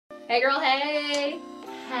Hey girl, hey.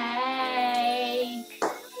 Hey.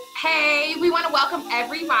 Hey, we want to welcome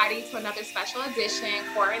everybody to another special edition,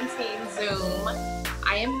 Quarantine Zoom.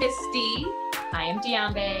 I am Misty. I am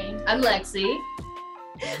D'Ambe. I'm Lexi.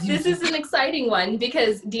 This is an exciting one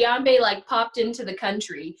because D'Ambe popped into the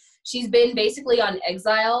country. She's been basically on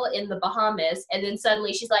exile in the Bahamas, and then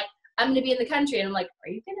suddenly she's like, I'm going to be in the country. And I'm like, are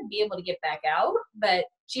you going to be able to get back out? But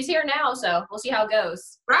she's here now, so we'll see how it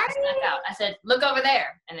goes. Right? I said, look over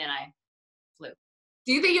there. And then I flew.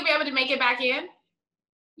 Do you think you'll be able to make it back in?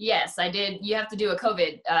 Yes, I did. You have to do a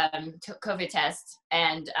COVID test,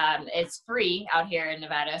 and it's free out here in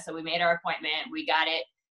Nevada. So we made our appointment. We got it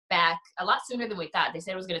back a lot sooner than we thought. They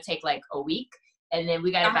said it was going to take like a week, and then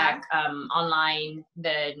we got it back online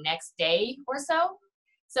the next day or so.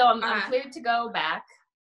 So I'm cleared to go back,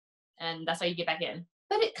 and that's how you get back in.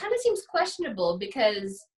 But it kind of seems questionable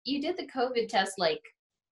because you did the COVID test like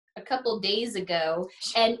a couple days ago,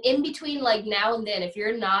 and in between now and then, if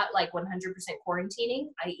you're not 100% quarantining,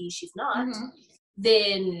 i.e. she's not,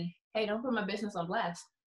 then hey, don't put my business on blast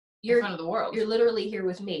in front of the world. You're literally here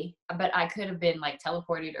with me. But I could have been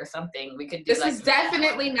teleported or something. We could do this is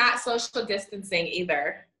definitely not social distancing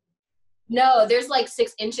either. No, there's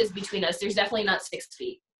 6 inches between us. There's definitely not 6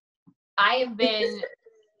 feet. I have been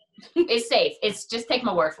it's safe. It's just take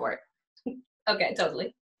my word for it. Okay,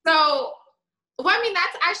 totally. So well, I mean,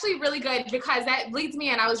 that's actually really good because that leads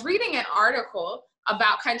me in. I was reading an article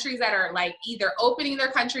about countries that are either opening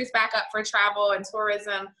their countries back up for travel and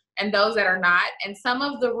tourism and those that are not. And some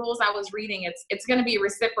of the rules I was reading, it's going to be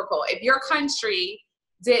reciprocal. If your country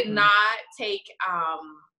did not take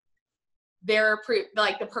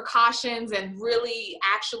the precautions and really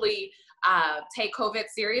actually take COVID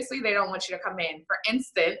seriously, they don't want you to come in. For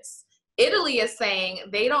instance, Italy is saying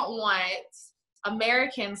they don't want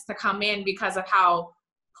Americans to come in because of how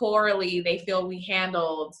poorly they feel we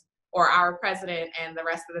handled, or our president and the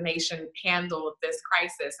rest of the nation handled, this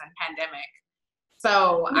crisis and pandemic.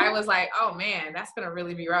 So I was like, oh man, that's gonna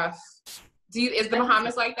really be rough. Is the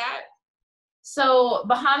Bahamas like that? So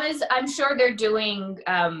Bahamas, I'm sure they're doing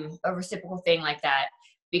a reciprocal thing like that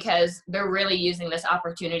because they're really using this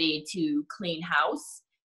opportunity to clean house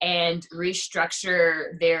and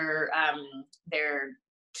restructure their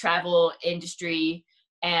travel industry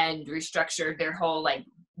and restructure their whole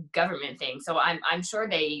government thing. So I'm sure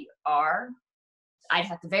they are. I'd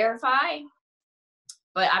have to verify,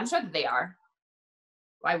 but I'm sure that they are.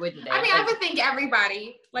 Why wouldn't they? I mean, I would think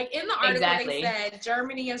everybody. In the article, exactly. They said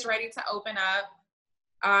Germany is ready to open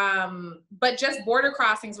up, but just border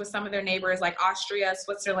crossings with some of their neighbors like Austria,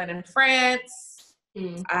 Switzerland, and France.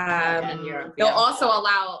 And Europe, they'll also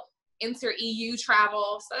allow inter-EU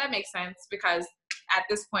travel, so that makes sense because at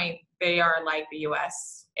this point, they are like the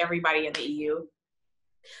U.S., everybody in the EU.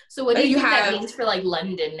 So what do you think that means for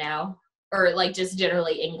London now? Or just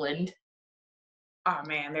generally England? Oh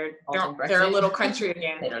man, they're a little country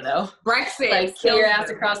again. I don't know. Brexit. Kill your ass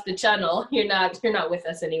across the channel. You're not with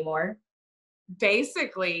us anymore.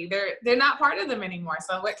 Basically, they're not part of them anymore.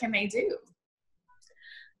 So what can they do?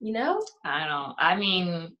 I don't. I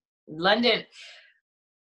mean, London.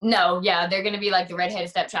 No, yeah, they're going to be the redheaded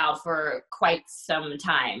stepchild for quite some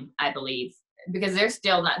time, I believe, because they're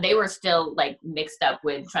still not, they were still mixed up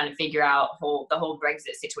with trying to figure out the whole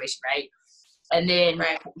Brexit situation, right? And then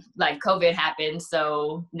COVID happened.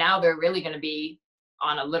 So now they're really going to be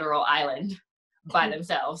on a literal island by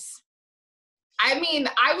themselves. I mean,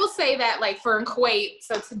 I will say that for Kuwait,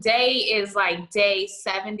 so today is day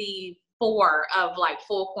 74 of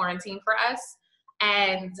full quarantine for us.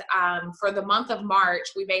 And for the month of March,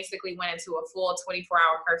 we basically went into a full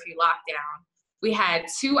 24-hour curfew lockdown. We had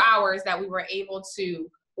 2 hours that we were able to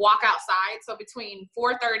walk outside. So between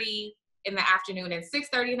 4:30 in the afternoon and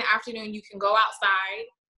 6:30 in the afternoon, you can go outside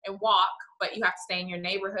and walk, but you have to stay in your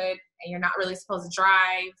neighborhood and you're not really supposed to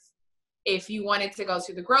drive. If you wanted to go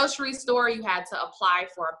to the grocery store, you had to apply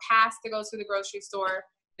for a pass to go to the grocery store.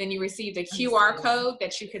 Then you received a QR code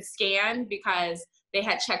that you could scan because they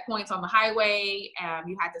had checkpoints on the highway.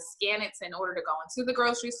 You had to scan it in order to go into the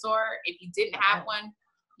grocery store. If you didn't have one,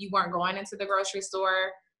 you weren't going into the grocery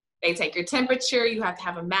store. They take your temperature. You have to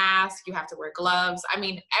have a mask. You have to wear gloves. I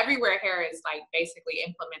mean, everywhere here is basically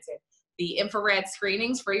implemented the infrared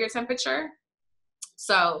screenings for your temperature.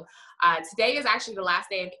 So today is actually the last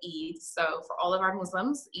day of Eid. So for all of our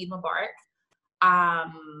Muslims, Eid Mubarak.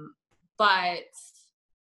 But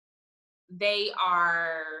they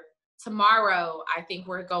are... Tomorrow, I think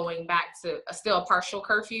we're going back to still a partial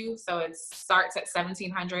curfew. So it starts at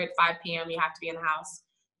 1700, 5 p.m. You have to be in the house.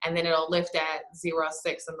 And then it'll lift at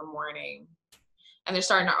 06 in the morning. And they're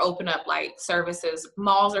starting to open up like services.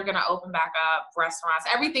 Malls are going to open back up, restaurants.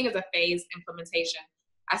 Everything is a phased implementation.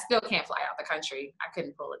 I still can't fly out the country. I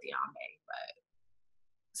couldn't pull a D'Ambe, but.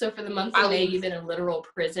 So for the month of May, you've been in literal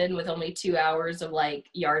prison with only 2 hours of like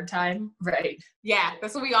yard time, right? Yeah,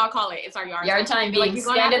 that's what we all call it. It's our yard time. Yard time being like,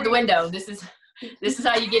 stand at the window. This is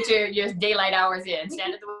how you get your daylight hours in.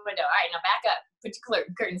 Stand at the window. All right, now back up. Put your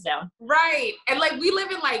curtains down. Right. And like we live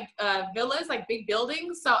in like villas, like big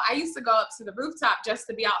buildings. So I used to go up to the rooftop just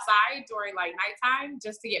to be outside during like nighttime,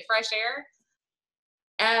 just to get fresh air.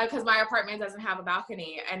 Because my apartment doesn't have a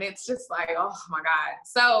balcony, and it's just like, oh my God.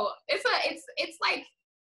 So it's like,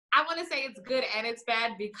 I want to say it's good and it's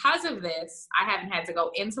bad because of this. I haven't had to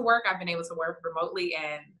go into work. I've been able to work remotely,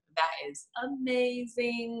 and that is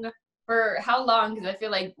amazing. For how long? Because I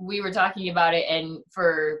feel like we were talking about it, and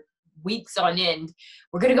for weeks on end,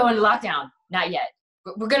 we're going to go into lockdown. Not yet.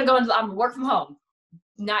 We're going to go into work from home.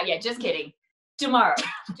 Not yet. Just kidding. Tomorrow.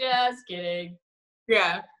 Just kidding.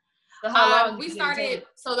 Yeah. So how long we started,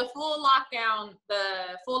 so the full lockdown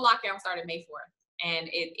started May 4th, and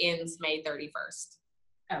it ends May 31st.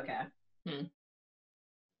 Okay.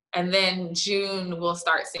 And then June we'll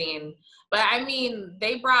start seeing, but I mean,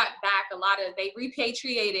 they brought back they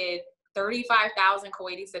repatriated 35,000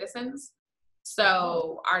 Kuwaiti citizens.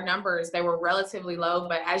 So our numbers, they were relatively low,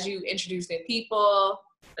 but as you introduce new people,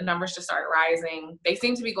 the numbers just start rising. They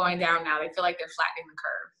seem to be going down now. They feel like they're flattening the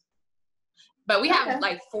curve. But we have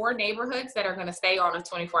like 4 neighborhoods that are going to stay on a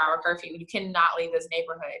 24-hour curfew. You cannot leave this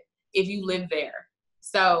neighborhood if you live there.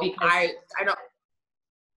 So I don't.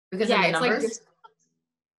 Because of the numbers? Like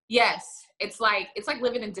yes. It's like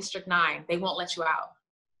living in District 9. They won't let you out.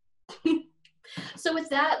 So with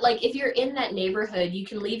that, like if you're in that neighborhood, you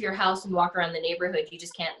can leave your house and walk around the neighborhood. You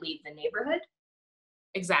just can't leave the neighborhood?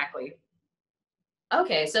 Exactly.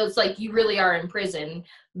 Okay, so it's like you really are in prison,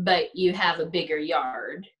 but you have a bigger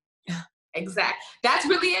yard. Exactly. That's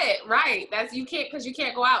really it, right? Because you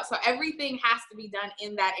can't go out. So everything has to be done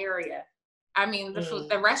in that area. I mean, the food,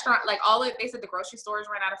 the restaurant, like they said the grocery stores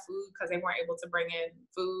ran out of food because they weren't able to bring in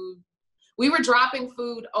food. We were dropping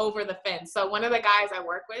food over the fence. So one of the guys I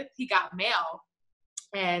work with, he got mail.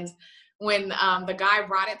 And when the guy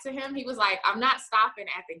brought it to him, he was like, I'm not stopping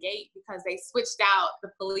at the gate because they switched out the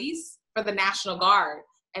police for the National Guard.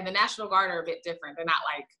 And the National Guard are a bit different. They're not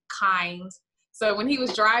like kind. So when he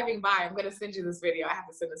was driving by, I'm going to send you this video. I have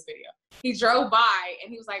to send this video. He drove by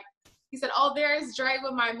and he said, oh, there's Dre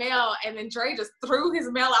with my mail. And then Dre just threw his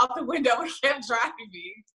mail out the window and kept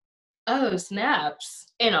driving. Oh, snaps.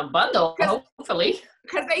 In a bundle, hopefully.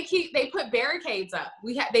 Because they put barricades up.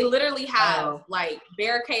 They literally have like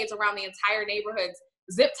barricades around the entire neighborhoods,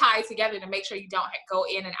 zip tied together to make sure you don't go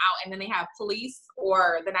in and out. And then they have police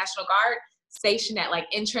or the National Guard stationed at like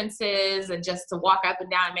entrances and just to walk up and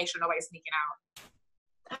down and make sure nobody's sneaking out.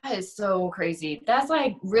 That is so crazy. That's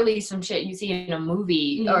like really some shit you see in a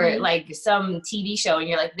movie or like some TV show, and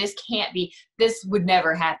you're like, this would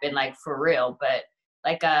never happen, like for real. But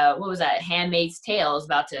like, what was that? Handmaid's Tale is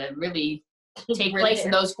about to really take place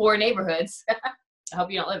in those 4 neighborhoods. I hope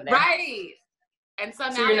you don't live there. Right. And so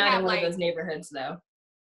now you're not in one of those neighborhoods, though.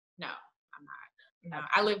 No, I'm not. No,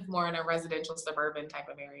 I live more in a residential suburban type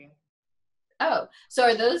of area. Oh, so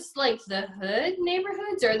are those like the hood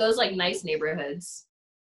neighborhoods, or are those like nice neighborhoods?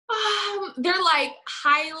 They're like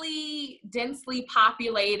highly densely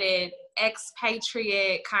populated,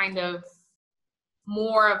 expatriate kind of,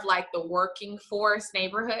 more of like the working force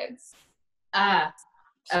neighborhoods.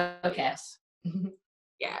 Okay.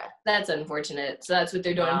 Yeah. That's unfortunate. So that's what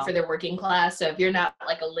they're doing for their working class. So if you're not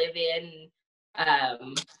like a live-in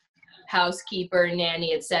housekeeper,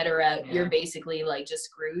 nanny, etc., you're basically like just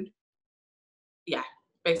screwed. Yeah,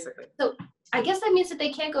 basically. So I guess that means that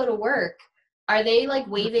they can't go to work. Are they like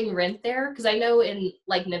waiving rent there? Because I know in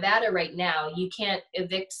like Nevada right now, you can't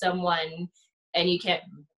evict someone, and you can't,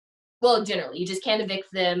 well, generally, you just can't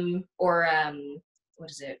evict them, or what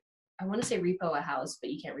is it? I want to say repo a house,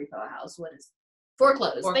 but you can't repo a house. What is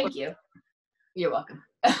foreclose? Thank you. You're welcome.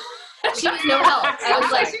 She needs no help. I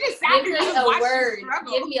was like, give me a word.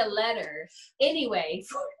 Give me a letter. Anyway.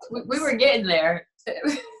 We were getting there.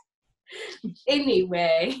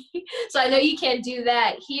 Anyway, so I know you can't do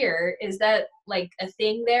that here. Is that like a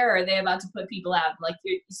thing there, or are they about to put people out? Like,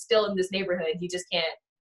 you're still in this neighborhood, you just can't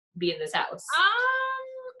be in this house.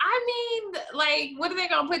 I mean, like, what are they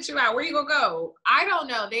gonna put you out? Where you gonna go? I don't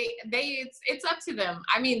know. It's up to them.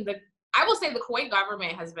 I mean, I will say the Kuwait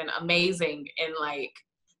government has been amazing in like,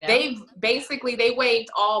 they waived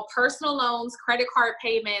all personal loans, credit card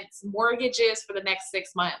payments, mortgages for the next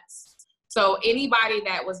 6 months. So anybody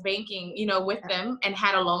that was banking, with them and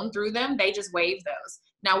had a loan through them, they just waived those.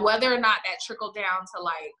 Now, whether or not that trickled down to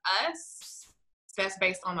like us, that's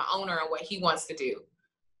based on the owner and what he wants to do.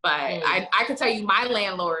 But I could tell you, my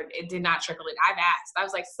landlord, it did not trickle in. I've asked. I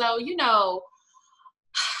was like, so, you know,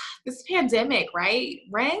 this pandemic, right?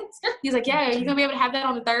 Rent? He's like, yeah, you're gonna be able to have that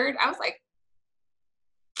on the 3rd. I was like,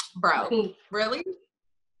 bro, really?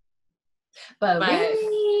 But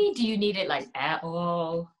really, do you need it like at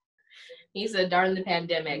all? He said, darn the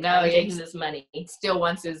pandemic. No, I'm he taking this money. Still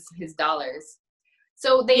wants his dollars.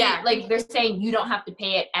 So they like they're saying you don't have to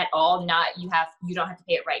pay it at all. You don't have to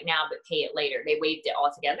pay it right now, but pay it later. They waived it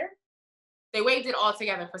altogether. They waived it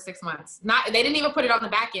altogether for 6 months. They didn't even put it on the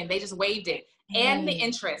back end. They just waived it. And the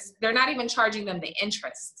interest. They're not even charging them the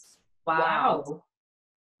interest. Wow.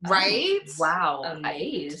 Right? Wow.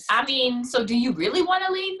 Amazed. I mean, so do you really want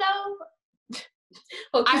to leave though?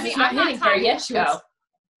 Well, I mean, I'm not tired. Yes, you go.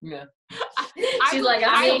 Yeah. She's like,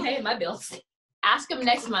 I'm paying my bills. Ask him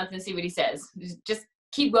next month and see what he says. Just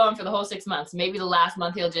keep going for the whole 6 months. Maybe the last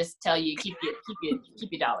month he'll just tell you keep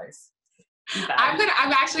your dollars.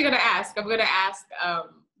 I'm actually gonna ask. I'm gonna ask.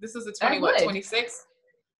 This is the 26?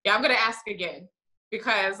 Yeah, I'm gonna ask again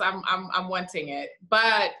because I'm wanting it.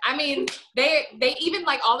 But I mean, they even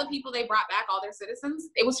like all the people they brought back, all their citizens,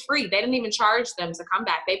 it was free. They didn't even charge them to come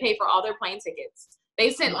back. They paid for all their plane tickets. They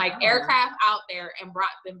sent like aircraft out there and brought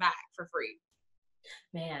them back for free.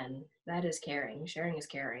 Man, that is caring. Sharing is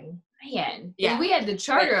caring. Man, yeah. We had to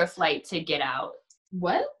charter a flight to get out.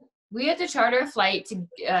 What? We had to charter a flight to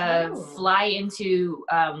fly into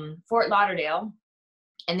Fort Lauderdale,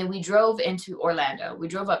 and then we drove into Orlando. We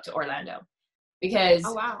drove up to Orlando because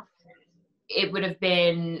it would have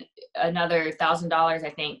been another $1,000, I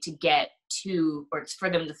think, to get to, or for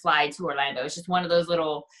them to fly to Orlando. It's just one of those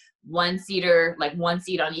little one-seater, like one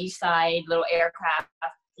seat on each side, little aircraft,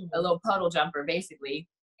 a little puddle jumper, basically.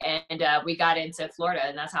 And we got into Florida,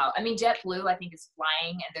 and that's how, I mean, JetBlue, I think, is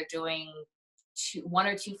flying, and they're doing 1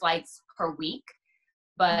 or 2 flights per week.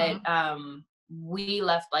 But we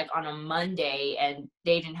left like on a Monday, and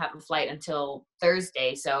they didn't have a flight until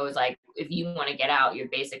Thursday. So it was like, if you want to get out, you're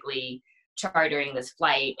basically chartering this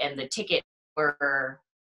flight, and the ticket for,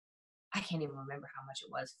 I can't even remember how much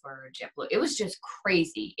it was for JetBlue. It was just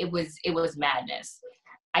crazy. It was madness.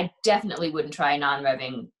 I definitely wouldn't try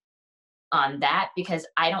non-revving on that, because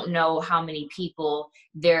I don't know how many people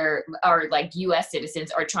there are, like U.S.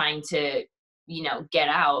 citizens, are trying to, you know, get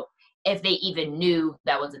out, if they even knew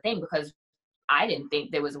that was a thing, because I didn't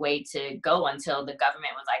think there was a way to go until the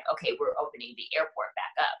government was like, okay, we're opening the airport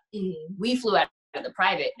back up. We flew out of the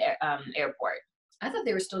private airport. I thought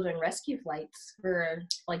they were still doing rescue flights for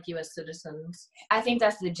like U.S. citizens. I think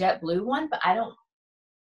that's the JetBlue one, but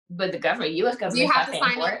but the government, U.S. government. Do you have to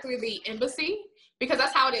sign up through the embassy? Because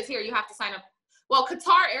that's how it is here. You have to sign up. Well,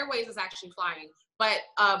 Qatar Airways is actually flying, but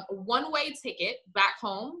one-way ticket back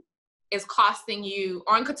home is costing you,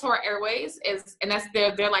 on Qatar Airways and that's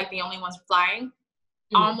they're like the only ones flying,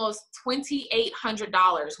 almost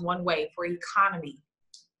 $2,800 one way for economy.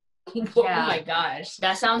 Yeah. Oh my gosh,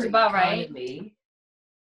 that sounds about right.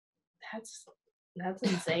 That's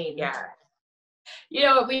insane. Yeah. You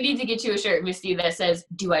know what? We need to get you a shirt, Misty, that says,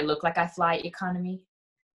 "Do I look like I fly economy?"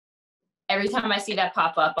 Every time I see that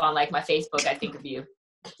pop up on like my Facebook, I think of you.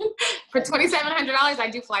 For $2,700, I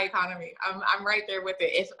do fly economy. I'm right there with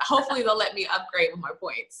it. Hopefully they'll let me upgrade with my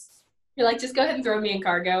points. You're like, just go ahead and throw me in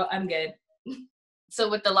cargo. I'm good. So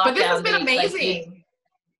with the lockdown, but this has been amazing.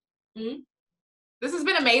 This has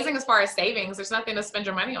been amazing as far as savings. There's nothing to spend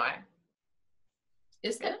your money on.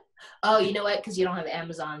 Is there? Oh, you know what? Because you don't have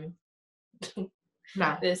Amazon.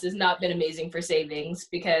 No. This has not been amazing for savings,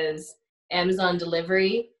 because Amazon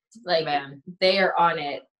delivery, like, they are on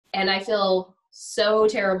it. And I feel so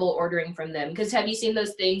terrible ordering from them, because have you seen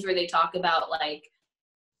those things where they talk about like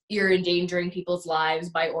you're endangering people's lives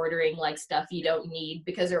by ordering like stuff you don't need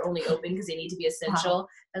because they're only open because they need to be essential?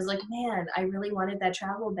 I was like, man, I really wanted that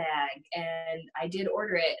travel bag, and I did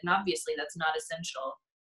order it, and obviously that's not essential.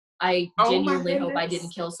 I genuinely hope I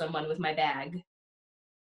didn't kill someone with my bag.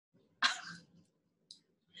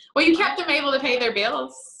 Well, you kept them able to pay their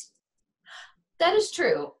bills. That is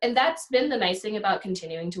true. And that's been the nice thing about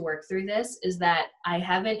continuing to work through this, is that I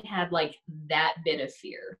haven't had like that bit of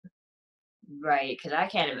fear. Right. Because I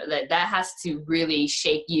can't, that has to really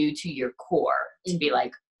shake you to your core to be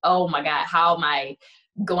like, oh my God, how am I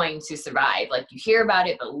going to survive? Like, you hear about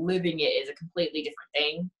it, but living it is a completely different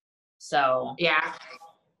thing. So yeah.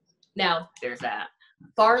 Now there's that.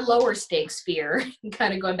 Far lower stakes fear,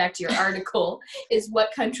 kind of going back to your article, is what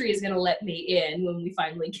country is going to let me in when we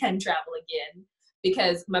finally can travel again,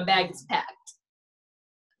 because my bag is packed.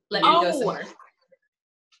 Let me go somewhere.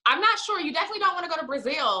 I'm not sure. You definitely don't want to go to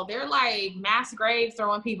Brazil. They're like mass graves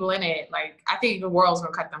throwing people in it. Like, I think the world's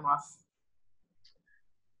gonna cut them off.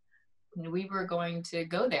 We were going to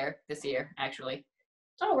go there this year, actually.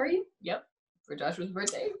 Oh, were you? Yep, for Joshua's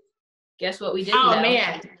birthday. Guess what we didn't Oh know?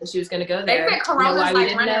 Man, She was gonna go there. They said Corona's why we like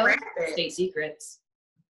didn't running know? rampant. State secrets.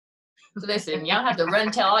 So listen, y'all have to run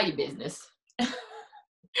and tell all your business.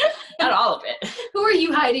 Not all of it. Who are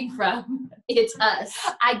you hiding from? It's us.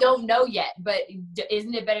 I don't know yet, but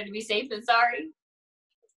isn't it better to be safe than sorry?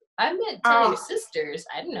 I met telling sisters.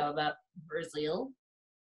 I didn't know about Brazil.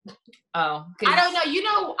 Oh, I don't know. You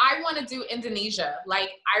know, I want to do Indonesia. Like,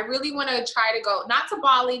 I really want to try to go, not to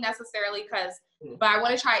Bali necessarily, but I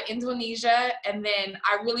want to try Indonesia, and then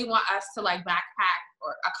I really want us to like backpack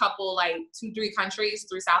or a couple, like 2-3 countries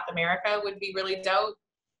through South America would be really dope.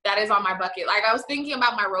 That is on my bucket. Like, I was thinking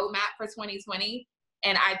about my roadmap for 2020,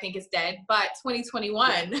 and I think it's dead. But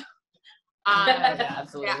 2021, yeah,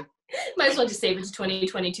 absolutely. Yeah. Might as well just save it to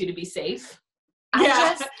 2022 to be safe.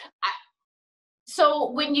 So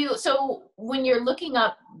when you're looking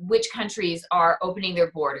up which countries are opening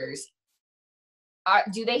their borders,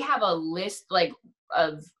 do they have a list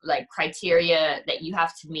of criteria that you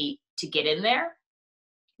have to meet to get in there?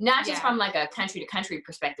 Not just from like a country to country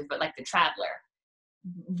perspective, but like the traveler.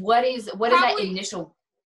 What is that initial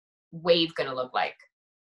wave gonna look like?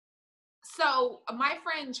 So my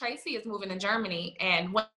friend Tracy is moving to Germany,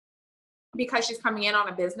 and because she's coming in on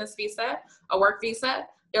a business visa, a work visa,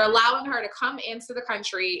 they're allowing her to come into the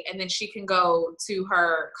country, and then she can go to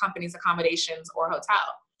her company's accommodations or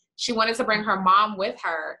hotel. She wanted to bring her mom with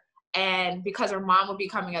her, and because her mom would be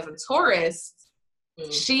coming as a tourist,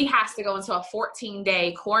 she has to go into a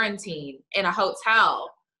 14-day quarantine in a hotel,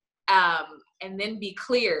 and then be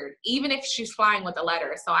cleared, even if she's flying with a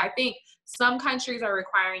letter. So I think some countries are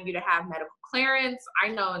requiring you to have medical clearance. I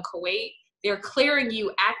know in Kuwait, they're clearing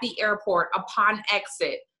you at the airport upon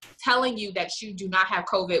exit, telling you that you do not have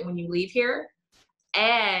COVID when you leave here.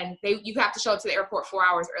 And you have to show up to the airport 4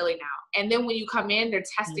 hours early now. And then when you come in, they're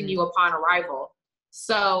testing you upon arrival.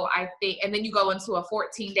 So I think, and then you go into a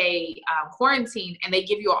 14-day quarantine, and they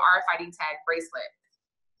give you an RFID tag bracelet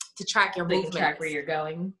to track your movements. Track where you're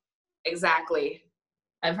going. Exactly.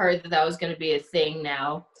 I've heard that was going to be a thing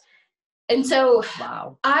now. And so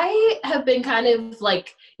wow. I have been kind of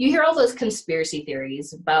like, you hear all those conspiracy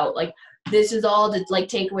theories about like, this is all to like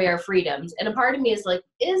take away our freedoms. And a part of me is like,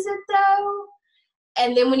 is it though?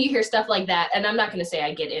 And then when you hear stuff like that, and I'm not going to say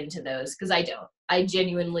I get into those because I don't. I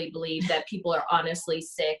genuinely believe that people are honestly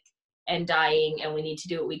sick and dying, and we need to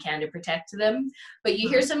do what we can to protect them. But you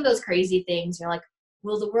hear some of those crazy things, you're like,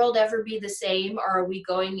 will the world ever be the same, or are we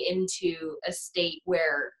going into a state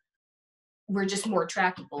where we're just more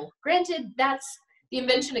trackable? Granted, that's the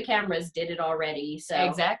invention of cameras did it already, so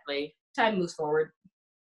exactly. Time moves forward.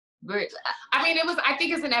 I mean, I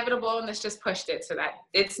think it's inevitable, and it's just pushed it so that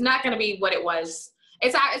it's not going to be what it was.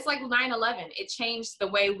 It's like 9/11. It changed the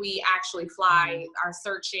way we actually fly, our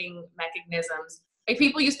searching mechanisms. Like,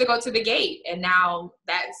 people used to go to the gate, and now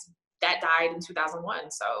that died in 2001.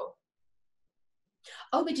 So.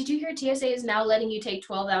 Oh, but did you hear TSA is now letting you take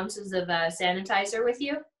 12 ounces of sanitizer with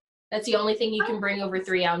you? That's the only thing you can bring over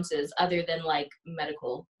 3 ounces other than like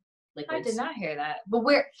medical liquids. I did not hear that. But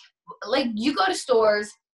you go to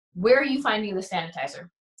stores, where are you finding the sanitizer?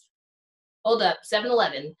 Hold up,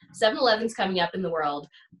 7-Eleven. 7-Eleven's coming up in the world.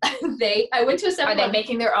 I went to a 7-Eleven. Are they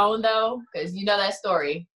making their own though? Because you know that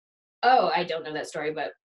story. Oh, I don't know that story,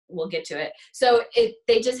 but we'll get to it. So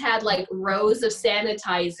they just had like rows of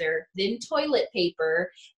sanitizer, then toilet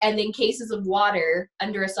paper, and then cases of water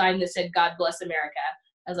under a sign that said "God bless America."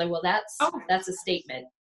 I was like, well, that's a statement.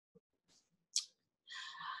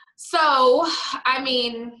 So, I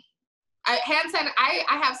mean, I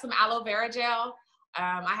have some aloe vera gel.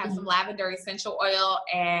 I have some lavender essential oil,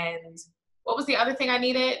 and what was the other thing I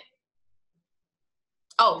needed?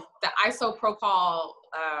 Oh, the isopropyl.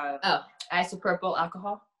 Isopropyl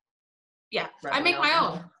alcohol. Yeah, Rubbing I make my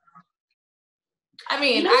alcohol. own. I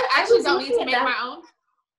mean, I actually don't need to make my own.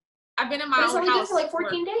 I've been in my own house. It's only good for like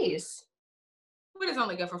 14 days. What is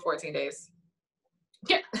only good for 14 days?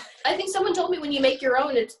 Yeah, I think someone told me when you make your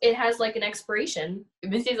own, it has like an expiration.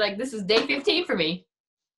 Misty's like, this is day 15 for me.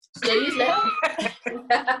 Still use that.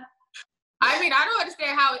 I mean, I don't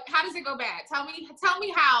understand how does it go bad? Tell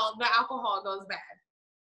me how the alcohol goes bad.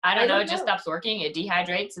 I don't know. It just stops working. It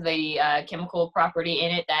dehydrates. The chemical property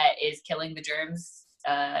in it that is killing the germs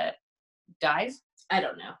dies. I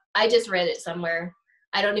don't know. I just read it somewhere.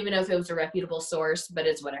 I don't even know if it was a reputable source, but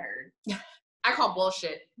it's what I heard. I call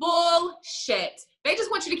bullshit. Bullshit. They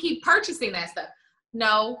just want you to keep purchasing that stuff.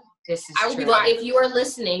 No, This is I will be true. Well, if you are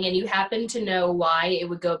listening and you happen to know why it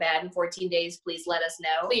would go bad in 14 days, please let us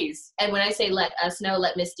know. Please. And when I say let us know,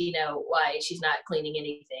 let Misty know why she's not cleaning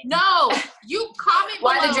anything. No, you comment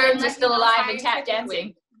Why below the germs and are let still me know alive and tap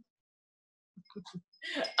scientifically.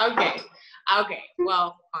 dancing. Okay.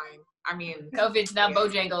 Well, fine. I mean, COVID's now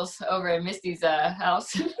Bojangles over at Misty's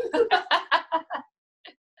house.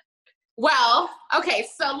 well, okay.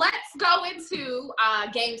 So let's go into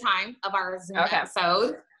game time of our Zoom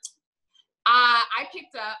episode. I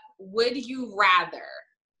picked up Would You Rather.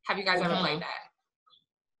 Have you guys ever played that?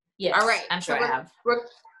 Yes. All right. I'm sure I have.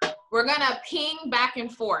 We're going to ping back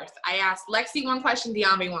and forth. I asked Lexi one question,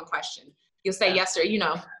 D'Ambe one question. You'll say yes or,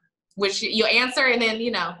 which you'll answer. And then,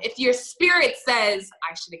 if your spirit says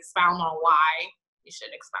I should expound on why, you should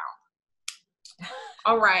expound.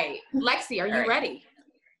 All right. Lexi, are you ready?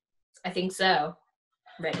 I think so.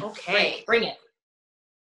 Ready. Okay. Bring it.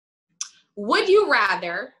 Would you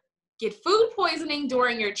rather get food poisoning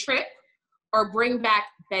during your trip or bring back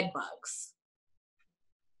bed bugs?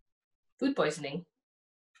 Food poisoning.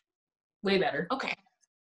 Way better. Okay.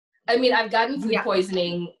 I mean, I've gotten food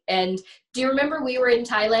poisoning, and do you remember we were in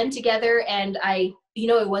Thailand together, and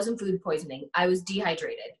it wasn't food poisoning. I was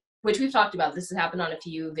dehydrated, which we've talked about. This has happened on a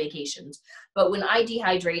few vacations. But when I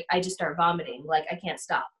dehydrate, I just start vomiting. Like, I can't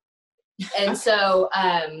stop. And so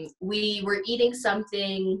we were eating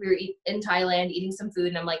something. We were in Thailand eating some food,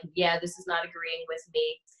 and I'm like, yeah, this is not agreeing with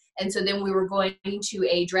me. And so then we were going to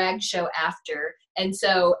a drag show after. And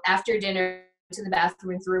so after dinner, to the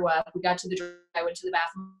bathroom and threw up. We got to the drag, I went to the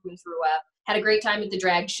bathroom and threw up. Had a great time at the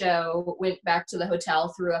drag show. Went back to the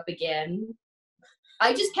hotel, threw up again.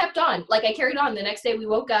 I just kept on. Like, I carried on. The next day we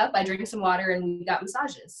woke up, I drank some water, and we got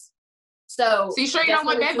massages. So you sure you don't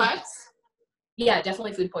want bed bugs? Yeah,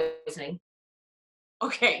 definitely food poisoning.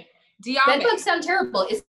 Okay. Bed bugs sound terrible,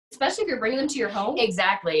 especially if you're bringing them to your home.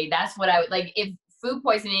 Exactly. That's what I would like. If food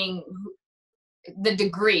poisoning, the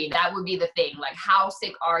degree, that would be the thing. Like, how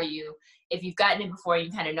sick are you? If you've gotten it before, you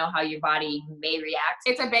kind of know how your body may react.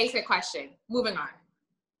 It's a basic question. Moving on.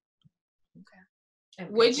 Okay.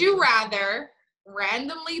 Would you rather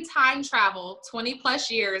randomly time travel 20 plus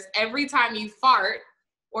years every time you fart,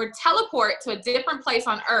 or teleport to a different place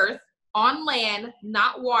on Earth, on land,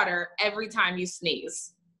 not water, every time you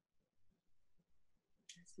sneeze?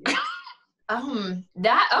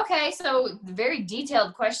 Okay, so very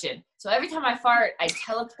detailed question. So every time I fart, I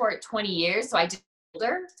teleport 20 years, so I just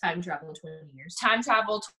older. Time travel 20 years. Time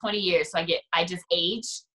travel 20 years, so I just age,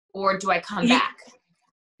 or do I come back?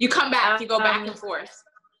 You come back, you go back and forth.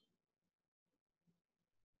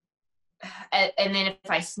 And then if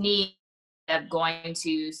I sneeze, I'm going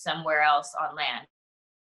to somewhere else on land.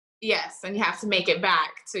 Yes, and you have to make it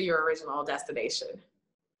back to your original destination.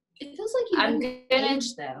 It feels like you wouldn't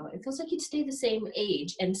age, though. It feels like you'd stay the same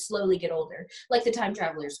age and slowly get older, like the time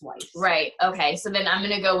traveler's wife. Right. Okay. So then I'm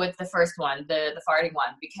gonna go with the first one, the farting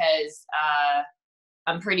one, because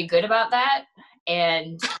I'm pretty good about that,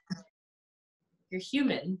 and you're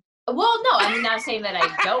human. Well, no, I'm not saying that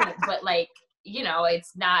I don't, but like,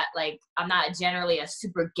 it's not like I'm not generally a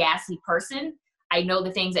super gassy person. I know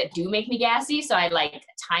the things that do make me gassy, so I like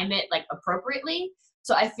time it like appropriately.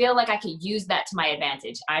 So I feel like I could use that to my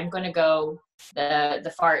advantage. I'm gonna go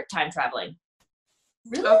the fart time traveling.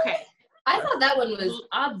 Really? Okay. I thought that one was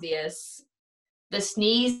obvious. The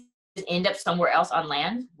sneeze end up somewhere else on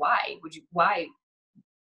land. Why would you? Why?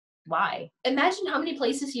 Imagine how many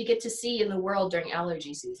places you get to see in the world during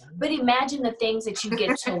allergy season. But imagine the things that you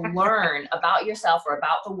get to learn about yourself or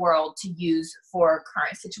about the world to use for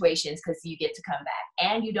current situations, because you get to come back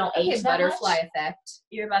and you don't age that butterfly much. Effect.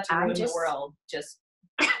 You're about to ruin the world just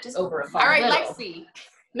over a fart. All right, little. Lexi.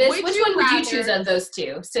 Miss, which one would you choose of those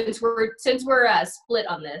two? Since we're split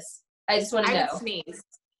on this, I just want to know. I would sneeze.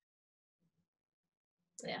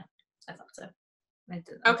 Yeah, I thought so.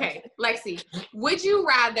 Okay, Lexi, would you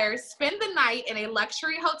rather spend the night in a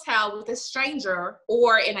luxury hotel with a stranger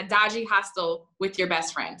or in a dodgy hostel with your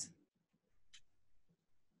best friend?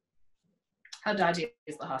 How dodgy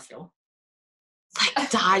is the hostel? Like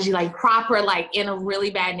dodgy, like proper, like in a really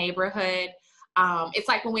bad neighborhood. It's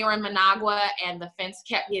like when we were in Managua and the fence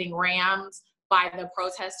kept getting rammed by the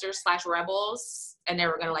protesters / rebels, and they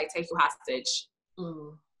were gonna like take you hostage.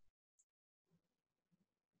 Ooh.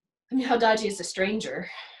 I mean, how dodgy is a stranger?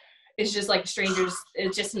 It's just like strangers.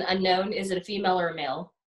 It's just an unknown. Is it a female or a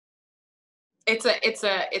male? It's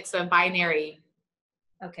a binary,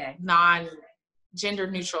 okay, non-gender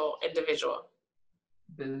neutral individual.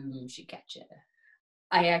 Boom, she gotcha.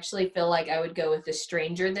 I actually feel like I would go with the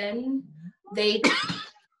stranger then.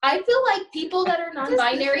 I feel like people that are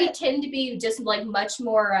non-binary tend to be just like much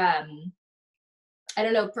more I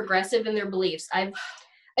don't know, progressive in their beliefs. I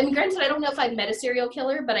mean, granted, I don't know if I've met a serial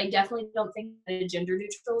killer, but I definitely don't think a gender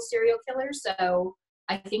neutral serial killer. So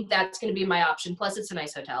I think that's going to be my option. Plus, it's a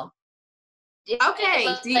nice hotel. Okay.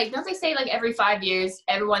 Like, don't they say like every 5 years,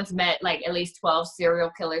 everyone's met like at least 12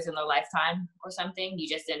 serial killers in their lifetime or something? You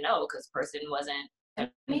just didn't know because the person wasn't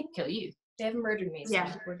going to kill you. They haven't murdered me, so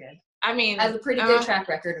Yeah. we're good. I mean, I have a pretty good track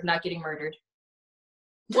record of not getting murdered.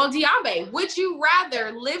 Well, D'Ambe, would you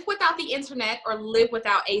rather live without the internet or live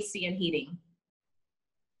without AC and heating?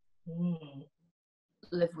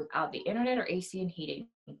 Live without the internet or AC and heating?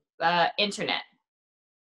 Internet.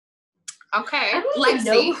 Okay. I don't even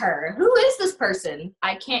know her. Who is this person?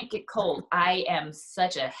 I can't get cold. I am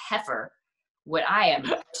such a heifer. What I am,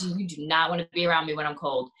 you do not want to be around me when I'm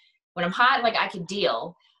cold. When I'm hot, like I can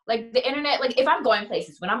deal. Like the internet, like if I'm going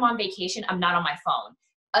places, when I'm on vacation, I'm not on my phone.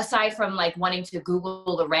 Aside from like wanting to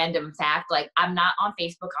Google the random fact, like I'm not on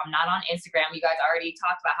Facebook, I'm not on Instagram. You guys already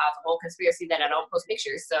talked about how it's a whole conspiracy that I don't post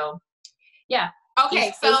pictures. So yeah.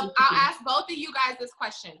 Okay, so I'll ask both of you guys this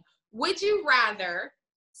question. Would you rather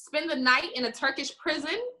spend the night in a Turkish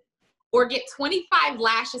prison or get 25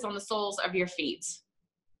 lashes on the soles of your feet?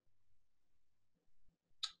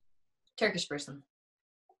 Turkish person.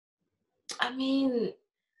 I mean,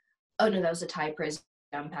 oh no, that was a Thai prison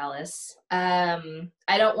palace. I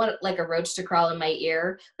don't want like a roach to crawl in my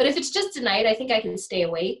ear, but if it's just a night, I think I can stay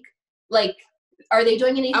awake. Like, are they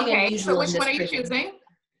doing anything unusual? Okay, so which one are you prison? choosing?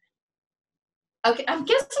 Okay, I'm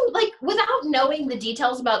guessing, like, without knowing the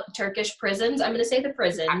details about Turkish prisons, I'm going to say the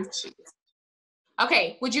prison.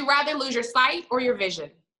 Okay, would you rather lose your sight or your vision?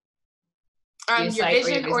 Your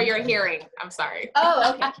vision or your hearing? I'm sorry.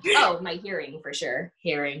 Oh, okay. Oh, my hearing for sure.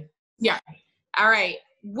 Hearing. Yeah. All right.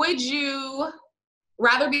 Would you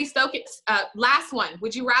rather be stuck? Last one.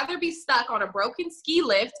 Would you rather be stuck on a broken ski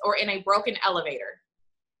lift or in a broken elevator?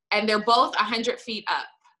 And they're both 100 feet up.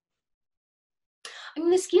 I mean,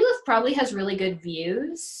 the ski lift probably has really good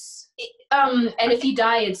views. And if you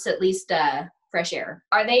die, it's at least fresh air.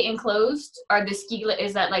 Are they enclosed? Are the ski lift,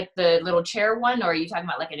 is that like the little chair one, or are you talking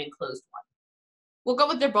about like an enclosed one? We'll go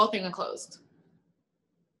with they're both enclosed.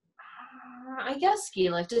 I guess ski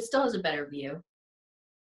lift. It still has a better view.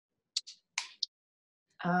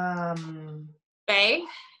 Faye?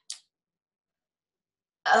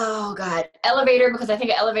 Oh God, elevator, because I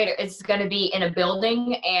think an elevator is going to be in a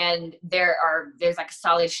building and there's like a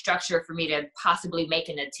solid structure for me to possibly make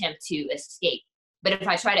an attempt to escape. But if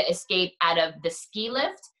I try to escape out of the ski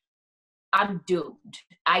lift, I'm doomed.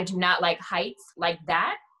 I do not like heights like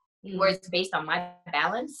that, where it's based on my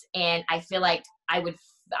balance, and I feel like I would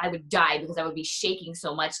die because I would be shaking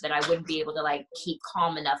so much that I wouldn't be able to like keep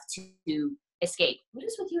calm enough to escape. What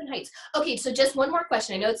is with you and heights? Okay, so just one more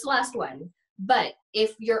question. I know it's the last one. But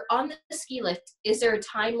if you're on the ski lift, is there a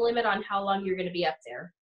time limit on how long you're going to be up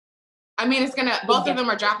there? I mean, both of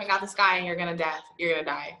them are dropping out the sky and you're going to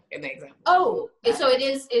die in the example. Oh, so it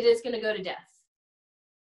is going to go to death.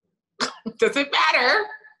 Does it matter?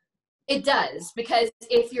 It does, because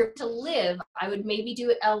if you're to live, I would maybe do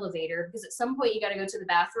an elevator, because at some point you got to go to the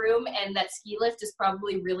bathroom, and that ski lift is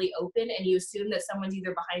probably really open, and you assume that someone's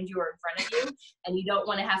either behind you or in front of you, and you don't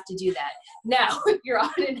want to have to do that. Now, if you're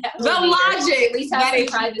on an elevator, the logic at least have some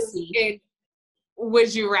privacy.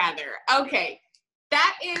 Would you rather? Okay,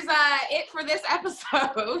 that is it for this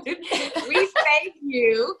episode. We thank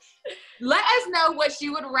you. Let us know what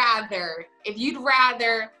you would rather. If you'd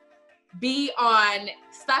rather be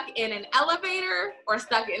stuck in an elevator or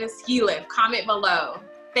stuck in a ski lift, comment below.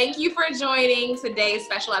 Thank you for joining today's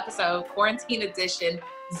special episode, Quarantine Edition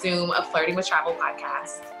Zoom of Flirting with Travel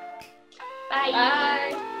podcast. Bye.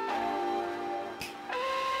 Bye.